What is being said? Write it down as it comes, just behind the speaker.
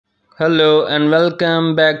Hello and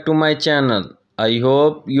welcome back to my channel. I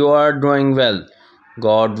hope you are doing well.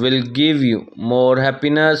 God will give you more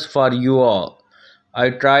happiness for you all. I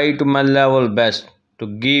try to my level best to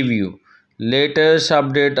give you latest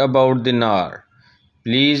update about Dinar.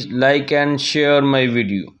 Please like and share my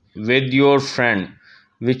video with your friend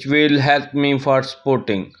which will help me for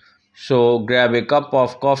supporting. So grab a cup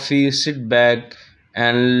of coffee, sit back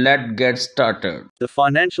and let's get started. The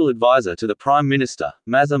financial advisor to the Prime Minister,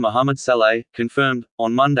 Mazza Mohammed Saleh, confirmed,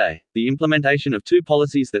 on Monday, the implementation of two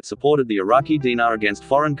policies that supported the Iraqi dinar against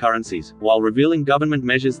foreign currencies, while revealing government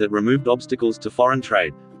measures that removed obstacles to foreign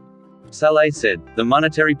trade. Saleh said, "The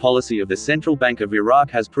monetary policy of the Central Bank of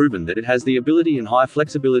Iraq has proven that it has the ability and high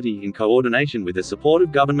flexibility in coordination with the support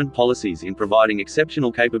of government policies in providing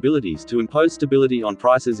exceptional capabilities to impose stability on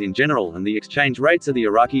prices in general and the exchange rates of the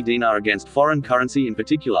Iraqi dinar against foreign currency in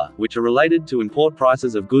particular, which are related to import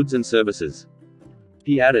prices of goods and services."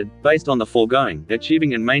 He added, "Based on the foregoing,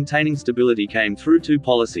 achieving and maintaining stability came through two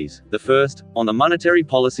policies. The first, on the monetary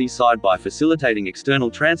policy side by facilitating external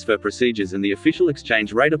transfer procedures and the official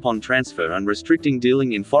exchange rate upon transfer and restricting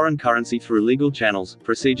dealing in foreign currency through legal channels,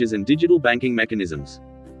 procedures and digital banking mechanisms."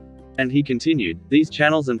 And he continued, "These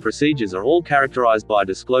channels and procedures are all characterized by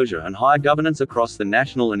disclosure and high governance across the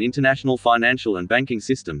national and international financial and banking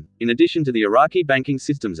system, in addition to the Iraqi banking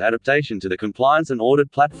system's adaptation to the compliance and audit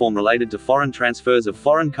platform related to foreign transfers of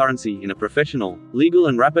foreign currency in a professional, legal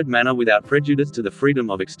and rapid manner without prejudice to the freedom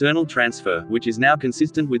of external transfer, which is now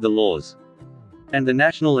consistent with the laws and the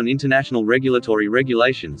national and international regulatory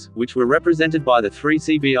regulations, which were represented by the three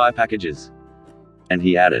CBI packages." And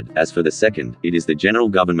he added, "As for the second, it is the general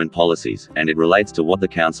government policies, and it relates to what the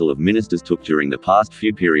Council of Ministers took during the past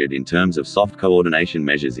few period in terms of soft coordination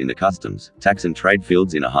measures in the customs, tax and trade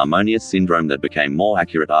fields in a harmonious syndrome that became more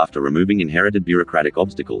accurate after removing inherited bureaucratic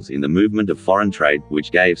obstacles in the movement of foreign trade,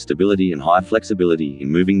 which gave stability and high flexibility in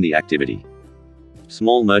moving the activity.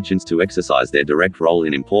 Small merchants to exercise their direct role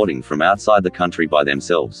in importing from outside the country by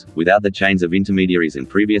themselves, without the chains of intermediaries and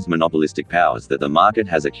previous monopolistic powers that the market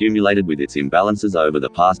has accumulated with its imbalances over the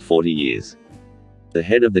past 40 years." The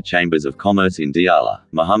head of the Chambers of Commerce in Diyala,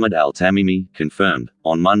 Mohammed Al-Tamimi, confirmed,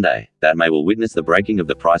 on Monday, that May will witness the breaking of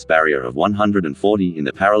the price barrier of 140 in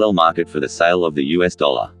the parallel market for the sale of the US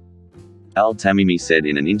dollar. Al-Tamimi said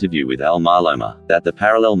in an interview with Al-Maloma, that the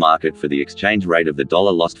parallel market for the exchange rate of the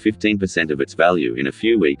dollar lost 15% of its value in a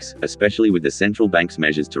few weeks, especially with the central bank's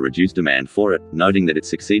measures to reduce demand for it, noting that it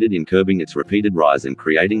succeeded in curbing its repeated rise and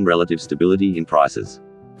creating relative stability in prices.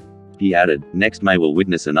 He added, "Next May will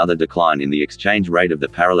witness another decline in the exchange rate of the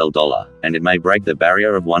parallel dollar, and it may break the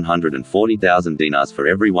barrier of 140,000 dinars for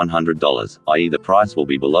every $100, i.e. the price will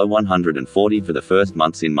be below 140 for the first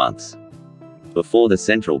months. Before the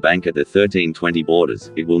central bank at the 1320 borders,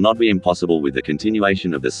 it will not be impossible with the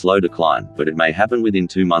continuation of the slow decline, but it may happen within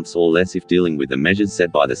 2 months or less if dealing with the measures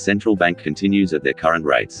set by the central bank continues at their current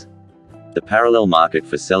rates." The parallel market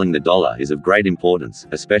for selling the dollar is of great importance,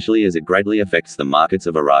 especially as it greatly affects the markets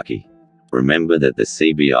of Iraqi. Remember that the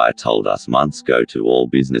CBI told us months ago to all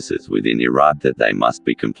businesses within Iraq that they must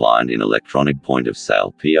be compliant in electronic point of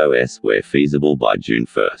sale (POS) where feasible by June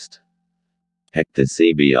 1st. Heck, the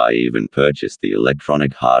CBI even purchased the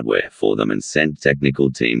electronic hardware for them and sent technical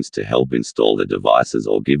teams to help install the devices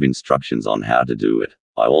or give instructions on how to do it.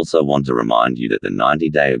 I also want to remind you that the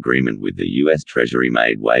 90-day agreement with the US Treasury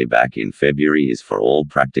made way back in February is for all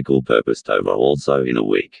practical purpose over also in a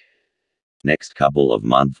week. Next couple of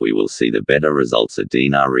months we will see the better results of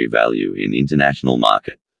dinar revalue in international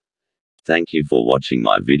market. Thank you for watching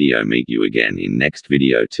my video. Meet you again in next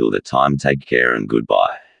video. Till the time, take care and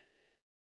goodbye.